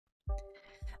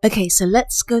Okay, so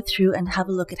let's go through and have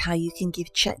a look at how you can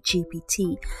give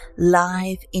ChatGPT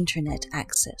live internet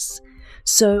access.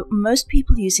 So most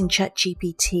people using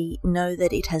ChatGPT know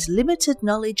that it has limited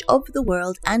knowledge of the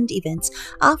world and events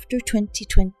after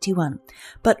 2021.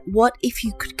 But what if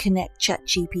you could connect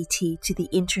ChatGPT to the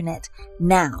internet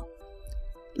now?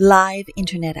 Live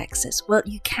internet access. Well,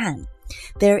 you can.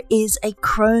 There is a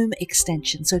Chrome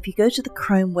extension. So if you go to the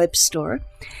Chrome web store,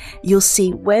 you'll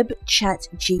see Web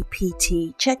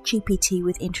ChatGPT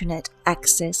with internet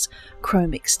access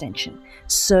Chrome extension.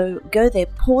 So go there,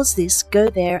 pause this, go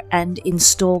there and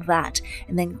install that,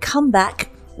 and then come back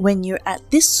when you're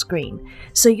at this screen.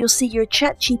 So you'll see your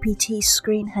ChatGPT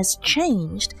screen has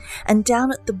changed, and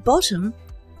down at the bottom,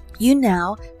 you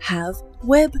now have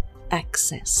web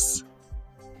access.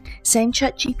 Same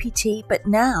ChatGPT, but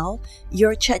now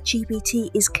your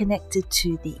ChatGPT is connected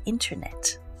to the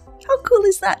internet. How cool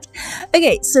is that?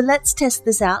 Okay, so let's test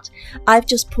this out. I've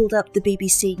just pulled up the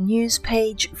BBC News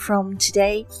page from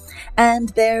today, and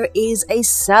there is a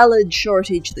salad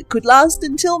shortage that could last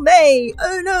until May.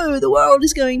 Oh no, the world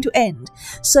is going to end.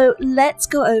 So let's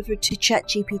go over to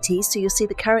ChatGPT. So you'll see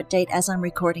the current date as I'm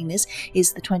recording this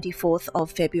is the 24th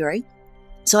of February.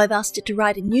 So I've asked it to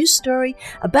write a news story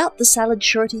about the salad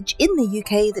shortage in the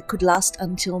UK that could last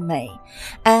until May.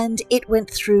 And it went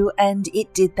through and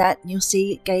it did that. And you'll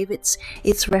see it gave its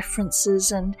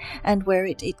references and where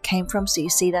it came from. So you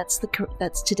see that's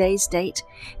today's date.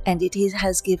 And it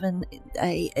has given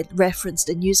it referenced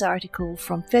a news article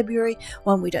from February,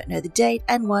 one we don't know the date,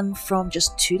 and one from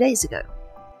just 2 days ago.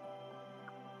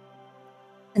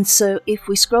 And so if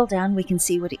we scroll down, we can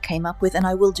see what it came up with, and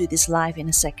I will do this live in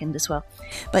a second as well.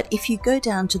 But if you go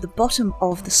down to the bottom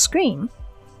of the screen,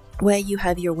 where you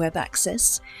have your web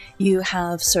access, you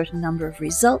have a certain number of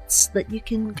results that you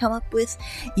can come up with.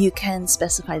 You can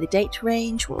specify the date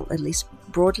range, well, at least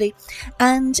broadly,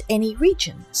 and any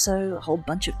region. So a whole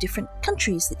bunch of different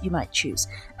countries that you might choose,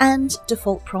 and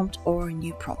default prompt or a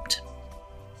new prompt.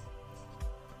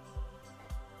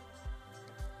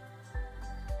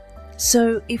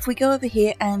 So if we go over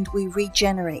here and we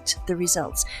regenerate the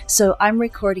results, so I'm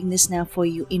recording this now for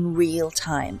you in real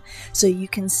time, so you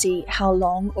can see how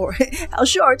long or how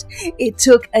short it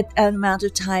took an amount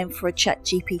of time for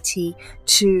ChatGPT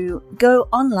to go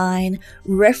online,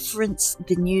 reference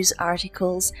the news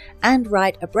articles, and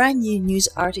write a brand new news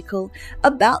article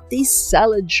about the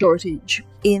salad shortage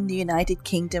in the United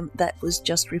Kingdom that was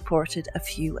just reported a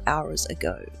few hours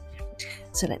ago.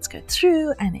 So let's go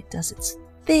through, and it does its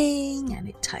thing, and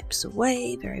it types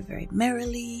away very, very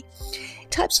merrily.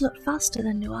 It types a lot faster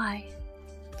than do I.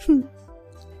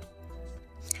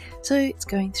 So it's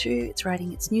going through, it's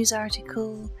writing its news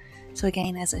article. So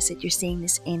again, as I said, you're seeing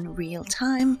this in real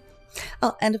time.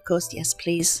 Oh, and of course, yes,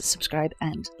 please subscribe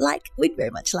and like. We'd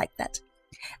very much like that.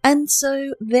 And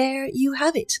so there you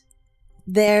have it.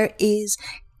 There is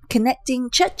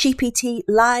connecting ChatGPT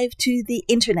live to the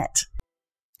internet.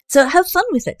 So have fun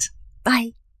with it.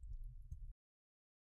 Bye.